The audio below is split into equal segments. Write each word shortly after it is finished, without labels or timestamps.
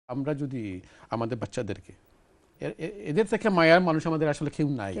আমরা যদি আমাদের বাচ্চাদেরকে এদের থেকে মায়ার মানুষ আমাদের আসলে কেউ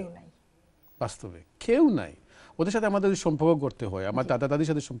নাই, বাস্তবে কেউ নাই। ওদের সাথে আমাদের সম্পর্ক করতে হয়, আমার দাদা দাদির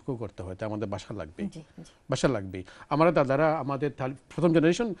সাথে সম্পর্ক করতে হয়, তাই আমাদের বাসা লাগবেই, বাসা লাগবেই। আমার দাদারা আমাদের প্রথম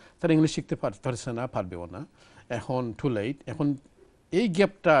জেনারেশন, তারা ইংলিশ শিখতে পারছে না, পারবেও না, এখন টু লেট। এখন এই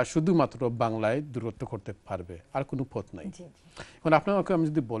গ্যাপটা শুধুমাত্র বাংলায় দূরত্ব করতে পারবে, আর কোনো পথ নাই। এখন আপনাকে আমি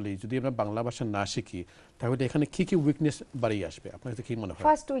যদি বলি, যদি আমরা বাংলা ভাষা না শিখি, তাহলে এখানে কি কি উইকনেস বাড়িয়ে আসবে, আপনার কাছে কি মনে হয়?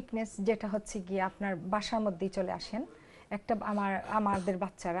 ফার্স্ট উইকনেস যেটা হচ্ছে গিয়ে আপনার বাসার মধ্যেই চলে আসেন। একটা আমাদের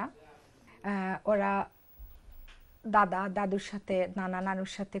বাচ্চারা ওরা দাদা দাদুর সাথে, নানা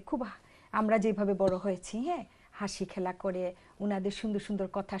নানুর সাথে খুব, আমরা যেভাবে বড় হয়েছি, হ্যাঁ, হাসি খেলা করে, ওনাদের সুন্দর সুন্দর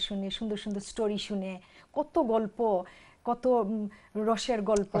কথা শুনে, সুন্দর সুন্দর স্টোরি শুনে, কত গল্প, কত রসের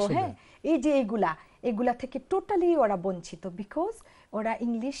গল্প, হ্যাঁ, এই যে এগুলা থেকে টোটালি ওরা বঞ্চিত। বিকজ ওরা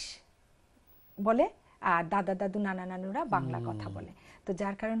ইংলিশ বলে আর দাদা দাদু নানা নানুরা বাংলা কথা বলে। তো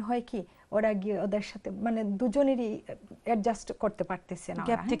যার কারণ হয় কি, ওরা গিয়ে ওদের সাথে মানে দুজনেরই অ্যাডজাস্ট করতে পারতেছে না,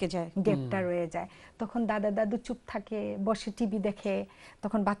 গ্যাপ থেকে যায়, গ্যাপটা রয়ে যায়। তখন দাদা দাদু চুপ থাকে, বসে টিভি দেখে,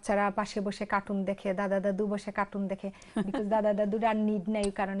 তখন বাচ্চারা পাশে বসে কার্টুন দেখে, দাদা দাদু বসে কার্টুন দেখে। বিকজ দাদা দাদুর আর নিড নাই,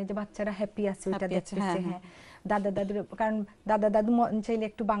 কারণে যে বাচ্চারা হ্যাপি আছে ওইটা দেখতেছে। হ্যাঁ, দাদা দাদুর, কারণ দাদা দাদু চাইলে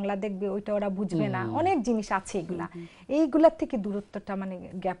একটু বাংলা দেখবে, ওইটা ওরা বুঝবে না, অনেক জিনিস আছে এগুলা। এইগুলার থেকে দূরত্বটা মানে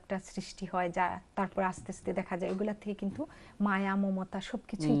গ্যাপটা সৃষ্টি হয়, যা তারপর আস্তে আস্তে দেখা যায় এগুলা থেকে কিন্তু মায়া মমতা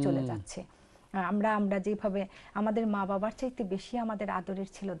সবকিছুই চলে যাচ্ছে। আমরা যেভাবে আমাদের মা বাবার চাইতে বেশি আমাদের আদরের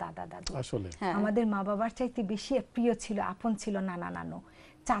ছিল দাদা দাদু, আসলে আমাদের মা বাবার চাইতে বেশি প্রিয় ছিল, আপন ছিল নানা নানু,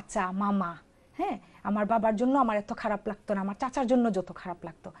 চাচা মামা। হ্যাঁ, আমার বাবার জন্য আমার এত খারাপ লাগতো না, আমার চাচার জন্য যত খারাপ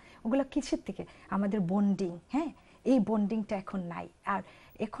লাগতো। ওগুলো কিসের থেকে? আমাদের বন্ডিং। হ্যাঁ, এই বন্ডিংটা এখন নাই। আর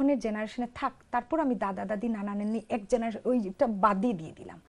এখনের জেনারেশনে থাক, তারপর আমি দাদা দাদি নানা নানি এক জেনারেশন ওইটা বাদই দিয়ে দিলাম।